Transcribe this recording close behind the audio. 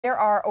There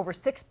are over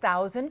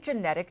 6,000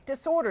 genetic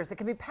disorders that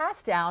can be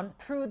passed down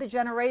through the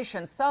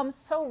generations, some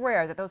so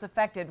rare that those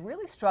affected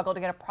really struggle to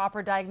get a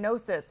proper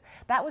diagnosis.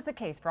 That was the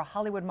case for a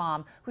Hollywood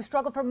mom who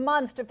struggled for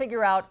months to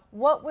figure out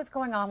what was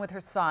going on with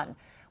her son.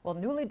 Well,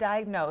 newly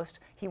diagnosed,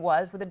 he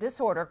was with a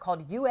disorder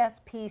called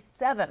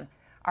USP7.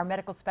 Our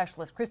medical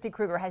specialist, Christy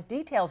Krueger, has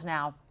details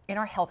now in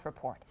our health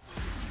report.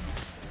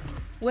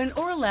 When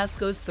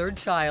Orlasco's third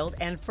child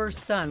and first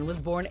son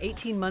was born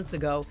 18 months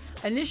ago,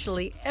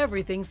 initially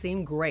everything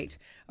seemed great.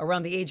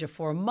 Around the age of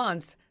 4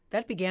 months,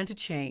 that began to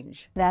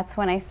change. That's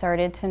when I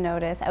started to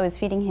notice. I was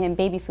feeding him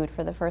baby food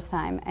for the first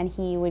time, and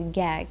he would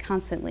gag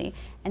constantly.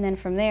 And then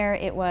from there,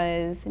 it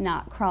was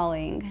not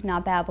crawling,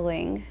 not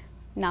babbling,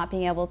 not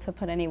being able to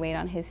put any weight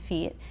on his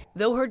feet.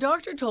 Though her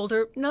doctor told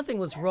her nothing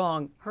was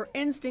wrong, her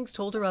instincts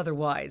told her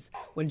otherwise.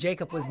 When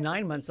Jacob was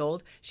 9 months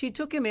old, she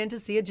took him in to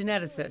see a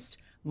geneticist.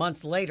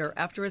 Months later,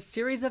 after a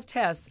series of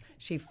tests,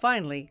 she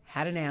finally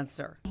had an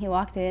answer. He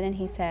walked in and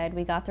he said,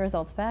 "We got the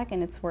results back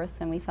and it's worse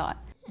than we thought."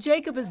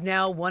 Jacob is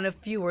now one of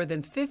fewer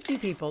than 50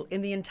 people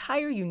in the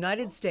entire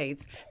United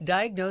States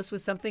diagnosed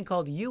with something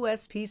called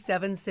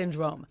USP7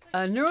 syndrome,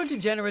 a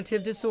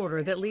neurodegenerative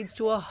disorder that leads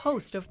to a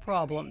host of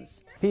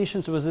problems.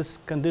 Patients with this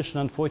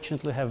condition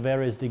unfortunately have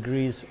various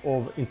degrees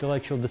of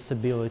intellectual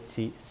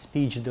disability,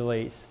 speech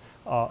delays.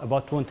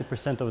 About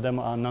 20% of them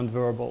are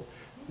nonverbal.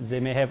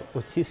 They may have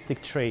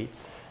autistic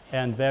traits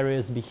and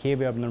various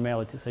behavior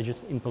abnormalities such as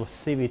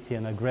impulsivity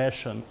and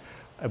aggression.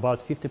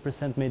 About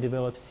 50% may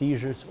develop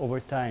seizures over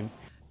time.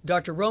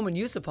 Dr. Roman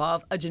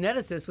Yusupov, a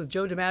geneticist with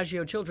Joe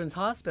DiMaggio Children's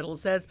Hospital,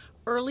 says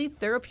early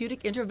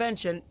therapeutic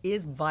intervention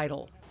is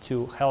vital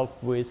to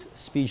help with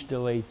speech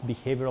delays,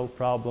 behavioral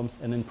problems,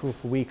 and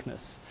improve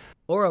weakness.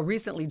 Ora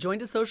recently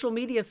joined a social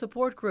media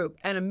support group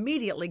and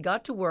immediately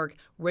got to work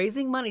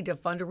raising money to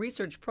fund a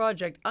research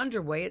project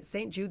underway at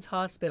St. Jude's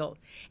Hospital.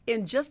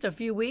 In just a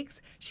few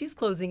weeks, she's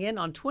closing in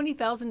on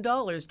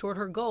 $20,000 toward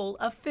her goal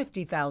of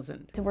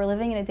 $50,000. So we're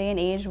living in a day and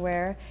age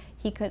where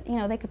they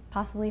could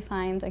possibly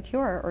find a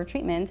cure or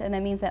treatment, and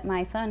that means that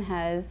my son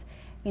has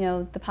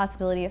the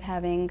possibility of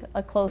having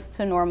a close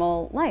to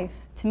normal life.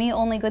 To me,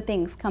 only good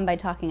things come by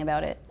talking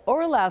about it.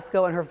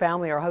 Orlasco and her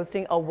family are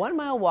hosting a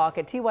 1-mile walk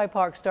at TY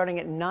Park starting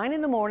at 9 in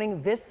the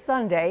morning this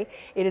Sunday.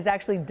 It is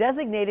actually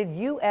designated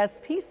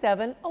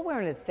USP7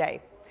 Awareness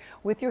Day.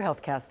 With your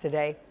HealthCast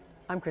today,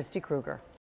 I'm Christy Krueger.